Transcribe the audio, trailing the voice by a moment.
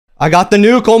I got the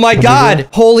nuke. Oh my god.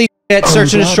 Holy shit.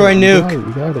 Search and destroy nuke.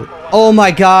 You got it. Oh my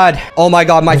god. Oh my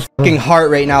god. My fucking heart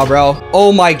right now, bro.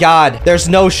 Oh my god. There's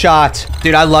no shot.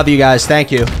 Dude, I love you guys.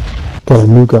 Thank you. Got a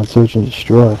nuke on search and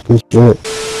destroy. Good shit.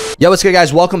 Yo, what's good,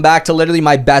 guys? Welcome back to literally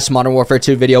my best Modern Warfare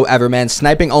 2 video ever, man.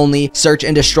 Sniping only, search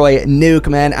and destroy nuke,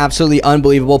 man. Absolutely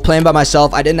unbelievable. Playing by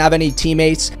myself. I didn't have any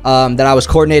teammates that I was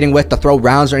coordinating with to throw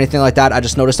rounds or anything like that. I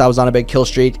just noticed I was on a big kill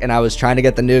streak and I was trying to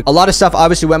get the nuke. A lot of stuff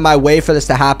obviously went my way for this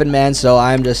to happen, man. So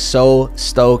I'm just so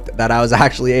stoked that I was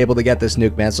actually able to get this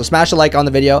nuke, man. So smash a like on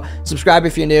the video. Subscribe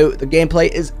if you're new. The gameplay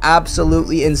is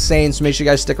absolutely insane. So make sure you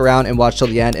guys stick around and watch till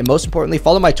the end. And most importantly,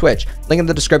 follow my Twitch. Link in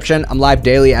the description. I'm live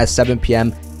daily at 7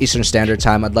 p.m. Eastern Standard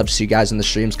Time. I'd love to see you guys in the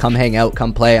streams. Come hang out,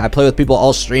 come play. I play with people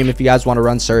all stream if you guys want to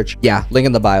run search. Yeah, link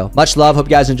in the bio. Much love. Hope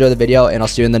you guys enjoy the video, and I'll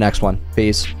see you in the next one.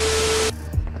 Peace.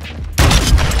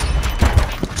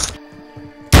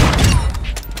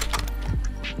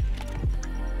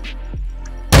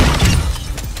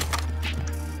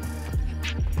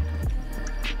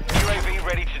 UAV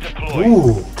ready to deploy.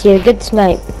 Ooh. Yeah, good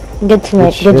snipe. Good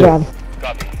snipe. Good job.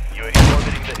 Copy. UAV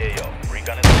orbiting the AO.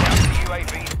 Recon is down to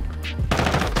UAV.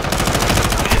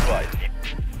 Be advised.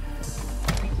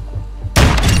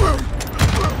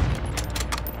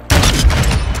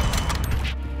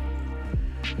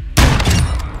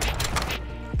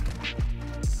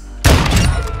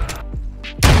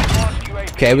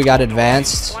 Okay, we got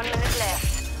advanced. 1 minute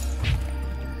left.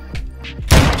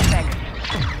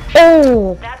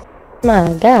 Oh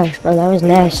my gosh, bro, that was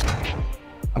nice.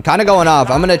 I'm kind of going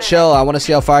off. I'm gonna chill. I want to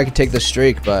see how far I can take this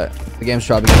streak, but the game's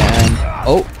probably gonna end.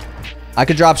 Oh, I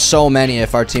could drop so many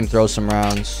if our team throws some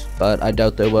rounds, but I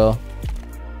doubt they will.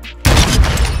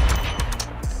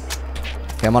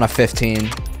 Okay, I'm on a 15.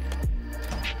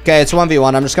 Okay, it's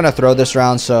 1v1. I'm just gonna throw this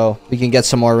round so we can get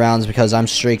some more rounds because I'm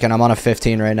streaking. I'm on a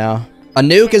 15 right now. A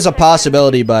nuke is a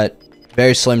possibility, but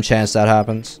very slim chance that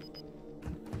happens.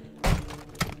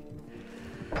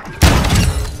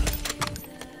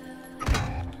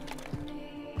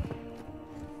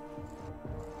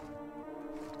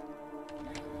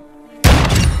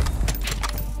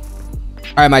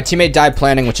 Alright, my teammate died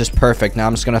planning, which is perfect. Now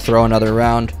I'm just gonna throw another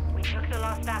round. We took the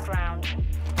last that round.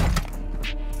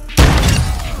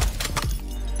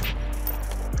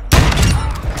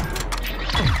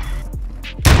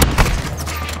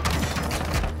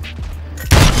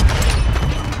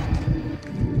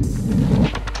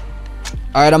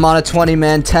 Alright, I'm on a 20,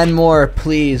 man. 10 more,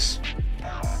 please.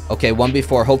 Okay,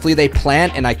 1v4. Hopefully they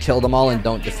plant and I kill them all and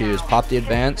don't defuse. Pop the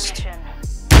advanced.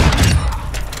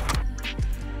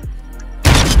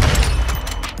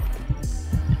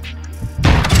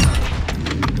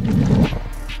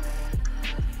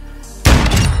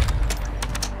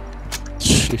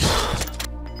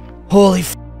 Holy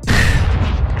f.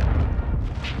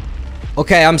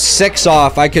 Okay, I'm 6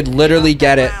 off. I could literally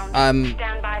get it.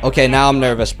 Okay, now I'm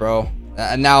nervous, bro.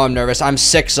 Now I'm nervous. I'm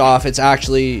 6 off. It's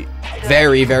actually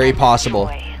very, very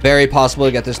possible. Very possible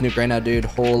to get this nuke right now, dude.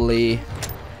 Holy.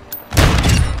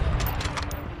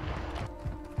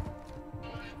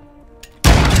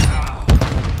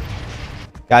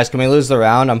 Guys, can we lose the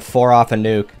round? I'm 4 off a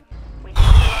nuke.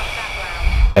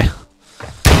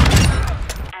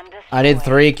 I need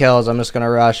 3 kills. I'm just gonna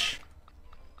rush.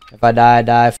 If I die, I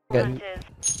die. F it.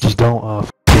 Just don't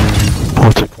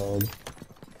what's it called?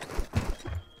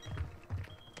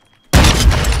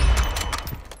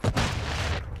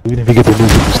 Even if you get the nuke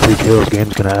with just 3 kills,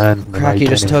 game's gonna end. Cracky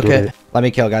just took it. Let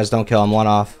me kill, guys. Don't kill. I'm 1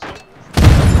 off.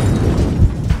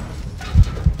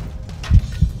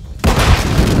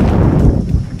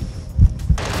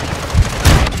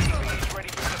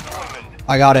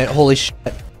 I got it. Holy shit.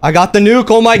 I got the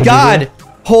nuke. Oh my god.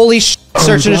 Holy shit.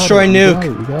 Search and destroy nuke.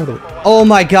 You got it. Oh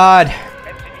my god.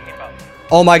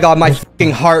 Oh my god. My fucking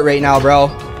heart right now,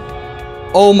 bro.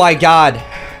 Oh my god.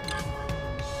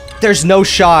 There's no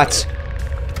shot.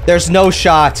 There's no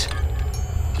shot.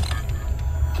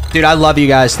 Dude, I love you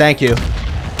guys. Thank you.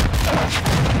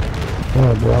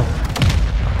 Oh, bro.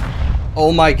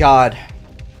 Oh my god.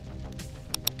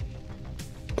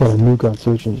 Got a nuke on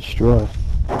search and destroy.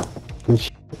 Good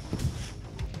shit.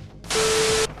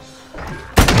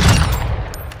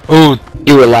 Oh,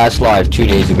 you were last live 2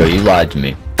 days ago. You lied to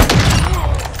me.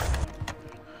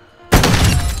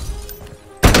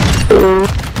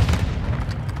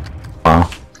 Oh.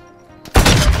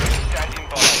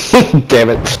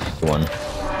 Damn it. One.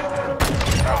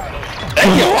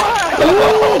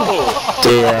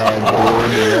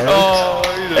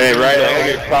 Hey, right, I gotta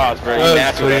get props, bro. You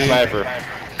nasty with a sniper.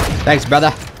 Thanks,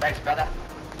 brother.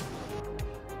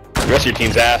 The rest of your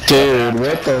team's ass. Dude,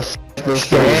 what the f?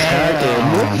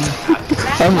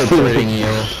 I'm reporting you.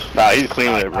 Nah, he's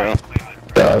cleaning it, bro.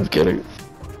 Nah, I'm kidding.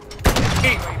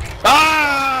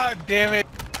 Ah, damn it.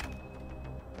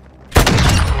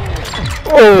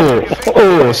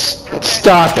 Oh,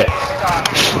 stop it.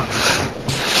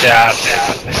 Yeah.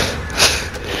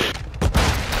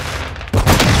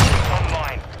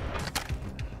 Online.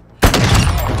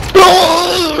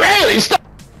 Oh, Riley, stop.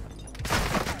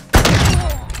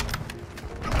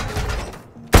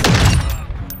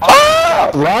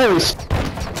 Ah, Riley.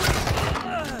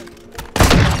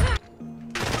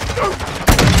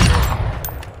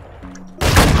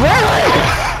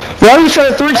 Why are you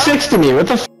trying to 360 me? What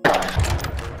the f?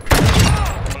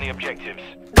 On the objectives.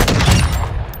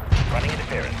 Running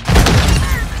interference.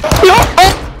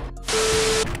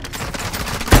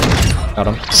 Got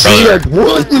him. See, like,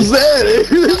 what is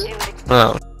that?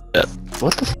 Oh, shit.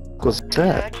 What the f was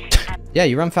that? Yeah,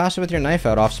 you run faster with your knife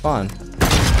out off spawn.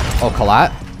 Oh,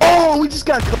 collat. Oh, we just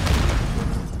got.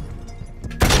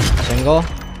 Single.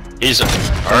 He's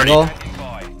Single.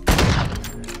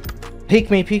 Peek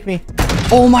me, peek me.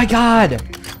 Oh my god!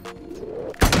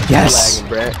 Yes!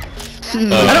 Brett.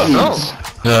 I don't know.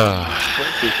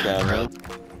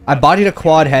 I bodied a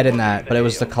quad head in that, but it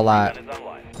was the collat.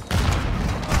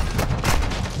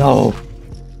 No.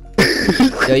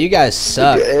 Yo, you guys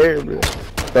suck.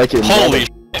 Holy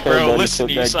shit, bro, listen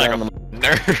to you sound like a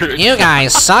nerd. You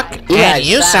guys suck, and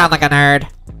you sound like a nerd.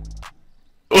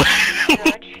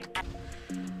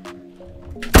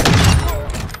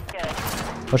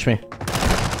 Push me.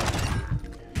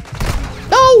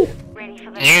 No!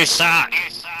 You suck.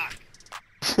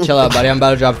 Chill out, buddy. I'm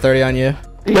about to drop 30 on you.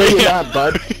 No, you're not,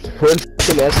 bud. We're in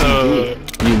fucking SND,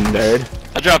 you nerd.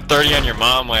 I dropped 30 on your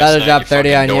mom last About to night, drop you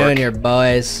 30 on fucking you dork. and your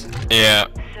boys. Yeah.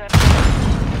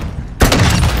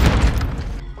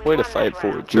 Way to fight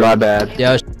for it, Joe. My bad.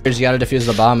 Yo, you gotta defuse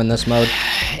the bomb in this mode.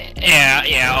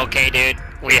 Yeah, okay, dude.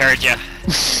 We heard you.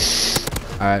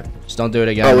 Alright, just don't do it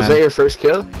again, Oh, was that man. your first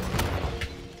kill?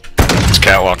 It's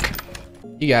catwalk.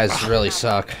 You guys really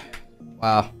suck.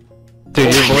 Wow.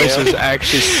 Dude, your voice is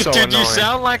actually so Dude, annoying. you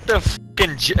sound like the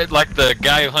fucking like the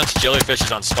guy who hunts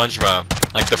jellyfishes on SpongeBob.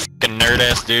 Like the fucking nerd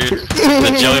ass dude.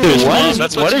 The jellyfish mom.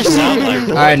 That's what you sound like.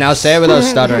 Alright, now say it without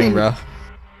stuttering, bro.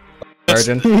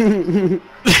 Virgin. Dude.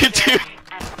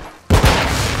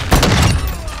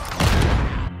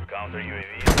 Counter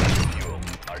UAV is fuel.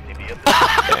 RTB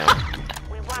at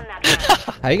We won that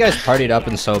round. How you guys partied up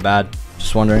and so bad?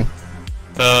 Just wondering.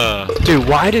 Dude,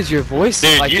 why does your voice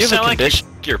Dude, like you have a sound like condition?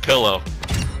 your pillow.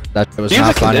 That shit was Do you not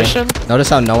have a funny. condition? Notice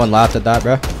how no one laughed at that,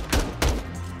 bro.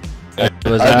 It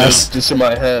was I ass. just in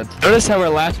my head. Notice how we're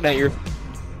laughing at your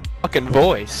fucking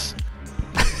voice.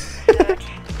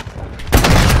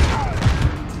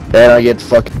 And I get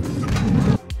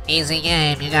fucking. Easy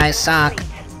game, you guys suck.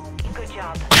 Good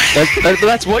job.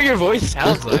 That's what your voice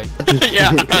sounds like. Yeah,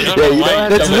 I don't Yeah, know you why. don't have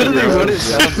That's to literally bro. what it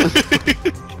sounds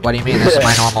like. What do you mean this is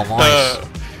my normal voice?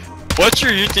 What's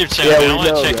your YouTube channel? Yeah, man? I we want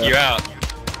know, to check bro. you out.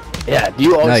 Yeah, do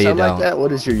you always No, you sound don't. like that?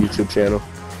 What is your YouTube channel?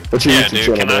 What's your Yeah, YouTube dude,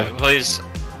 channel, can I bro? please?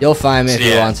 You'll find me if you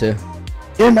Yeah. want to.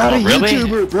 You're not Oh, a really?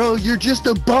 YouTuber, bro. You're just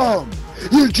a bum.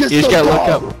 You're just You just a gotta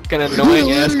bum. look up an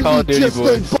annoying ass Call of Duty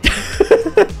voice.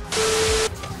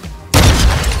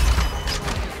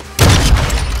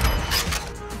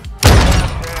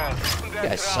 You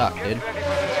guys suck, dude.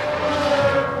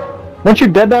 Weren't you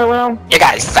dead that round? You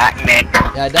guys suck, man.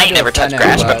 Yeah, I ain't never touched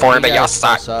grass before, but y'all guys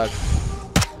still suck.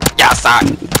 Y'all suck.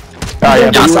 Oh yeah,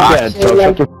 Y'all but you suck. were dead, so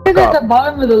shut the fuck up. the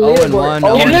bottom of the 0-1,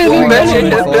 Oh, you didn't even 0-4,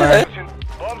 mention 0-4.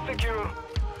 Bomb secure.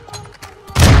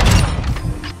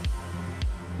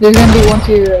 There's gonna be one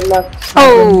to your left.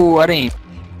 Oh, I didn't.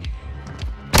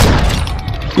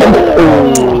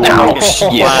 Oh,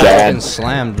 shit. Wow, Sad. fucking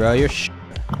slammed, bro. You're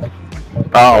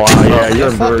Oh wow, yeah, you're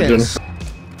a fucking virgin.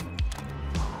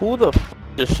 Who the f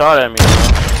just shot at me?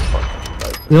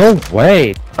 No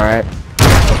way. Alright.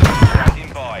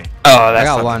 Standing by. Oh, I that's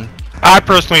got not- one. I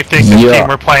personally think this Yeah. team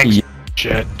we're playing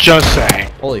shit. Just saying.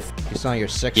 Holy f, you sound like you're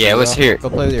 6. Yeah, let's hear it. Go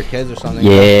play with your kids or something.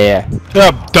 Yeah.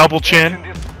 Double chin.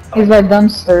 He's by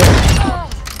dumpster.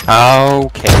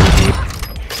 Okay, dude.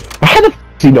 How the f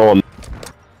is he doing?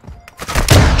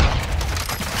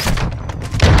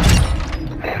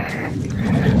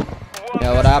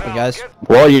 Yeah, what happened, guys?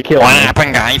 Well, you killed What me.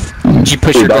 happened, guys? Did you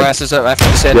push your Dude, glasses up after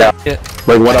you said Yeah. that shit?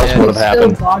 Like, what else Yeah. would have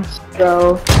happened?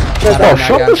 Bro. Oh,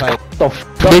 shut this the f up.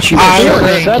 Bitch, you I We're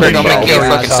think gonna make you a Yeah.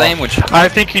 fucking sandwich. I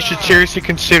think you should seriously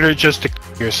consider just to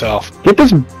yourself. Get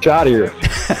this bitch out of here.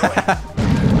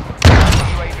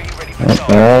 UAV ready for start.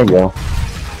 There you go.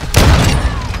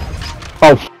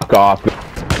 Oh, fuck off.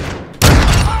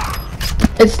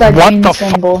 It's that What green the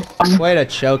symbol. Way to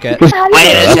choke it. Wait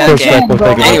a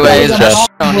second. Anyways,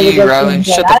 on you, Riley.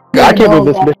 Shut the I can't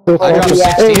believe this bitch. I dropped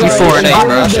 16. You 4 and 8,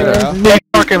 bro. Shut up.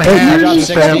 Fucking I dropped hands,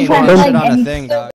 16 fam. on a thing, dog.